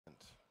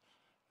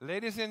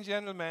Ladies and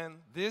gentlemen,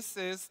 this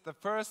is the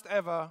first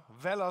ever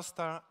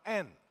Veloster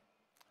N.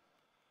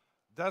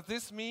 Does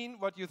this mean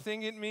what you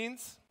think it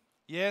means?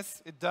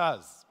 Yes, it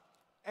does.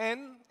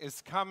 N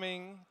is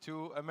coming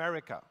to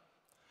America.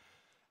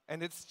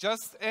 And it's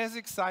just as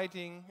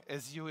exciting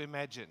as you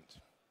imagined.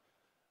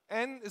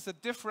 N is a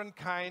different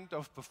kind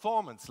of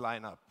performance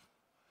lineup.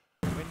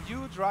 When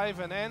you drive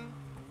an N,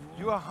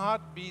 your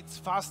heart beats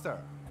faster.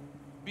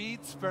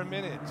 Beats per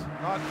minute,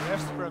 not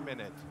revs per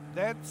minute.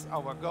 That's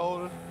our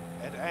goal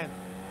at N.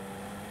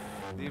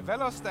 The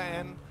Veloster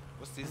N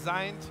was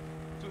designed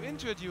to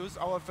introduce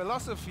our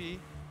philosophy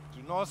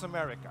to North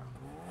America.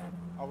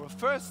 Our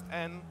first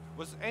N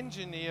was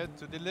engineered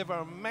to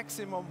deliver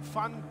maximum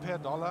fun per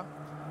dollar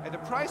at a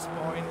price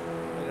point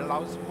that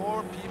allows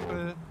more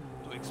people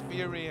to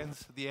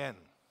experience the N.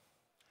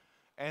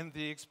 And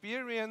the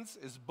experience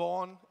is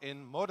born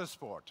in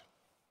motorsport.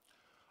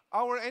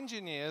 Our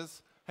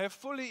engineers have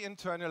fully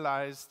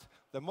internalized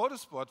the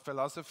motorsport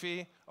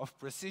philosophy of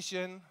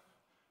precision,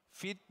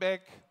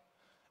 feedback,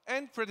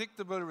 and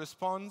predictable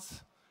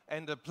response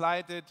and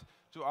applied it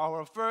to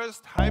our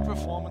first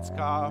high-performance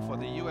car for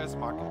the US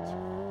market.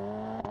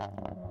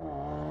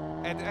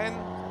 At N,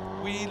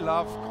 we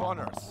love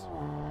corners.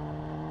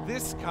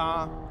 This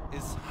car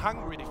is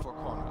hungry for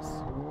corners.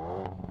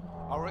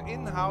 Our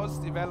in-house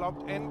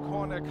developed N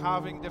corner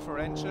carving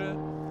differential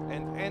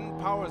and N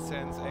power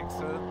sense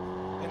axle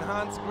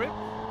enhance grip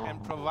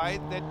and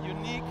provide that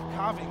unique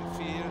carving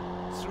feel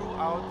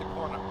throughout the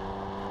corner.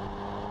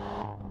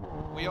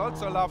 We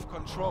also love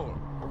control.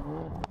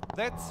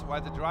 That's why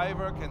the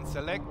driver can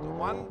select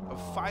one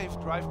of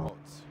 5 drive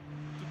modes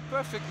to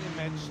perfectly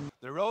match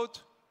the road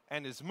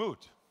and his mood.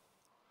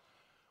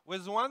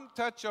 With one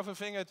touch of a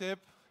fingertip,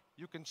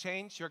 you can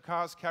change your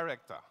car's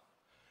character.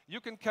 You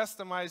can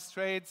customize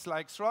traits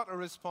like throttle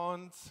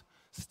response,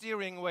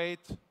 steering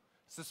weight,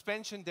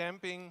 suspension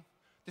damping,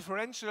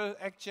 differential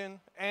action,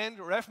 and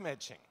rev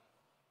matching.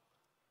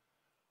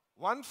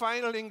 One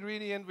final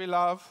ingredient we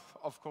love,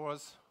 of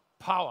course,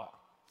 power.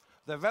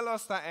 The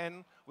Veloster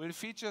N will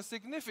feature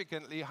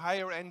significantly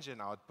higher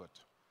engine output,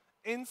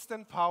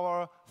 instant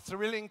power,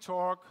 thrilling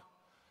torque,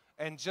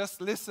 and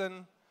just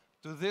listen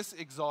to this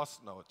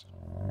exhaust note.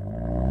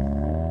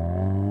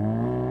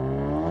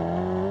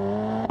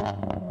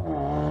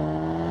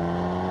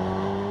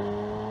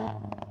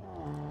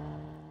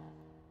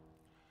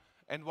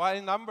 And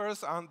while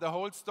numbers aren't the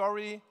whole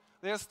story,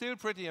 they're still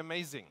pretty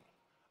amazing.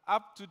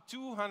 Up to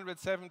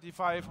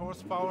 275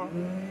 horsepower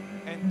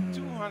and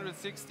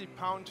 260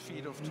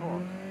 pound-feet of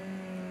torque.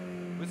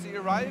 With the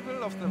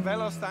arrival of the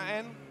Veloster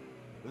N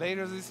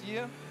later this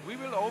year, we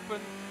will open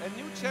a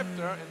new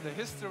chapter in the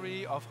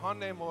history of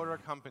Hyundai Motor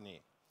Company.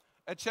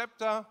 A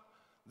chapter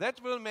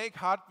that will make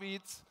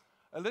heartbeats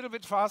a little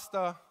bit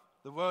faster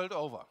the world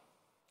over.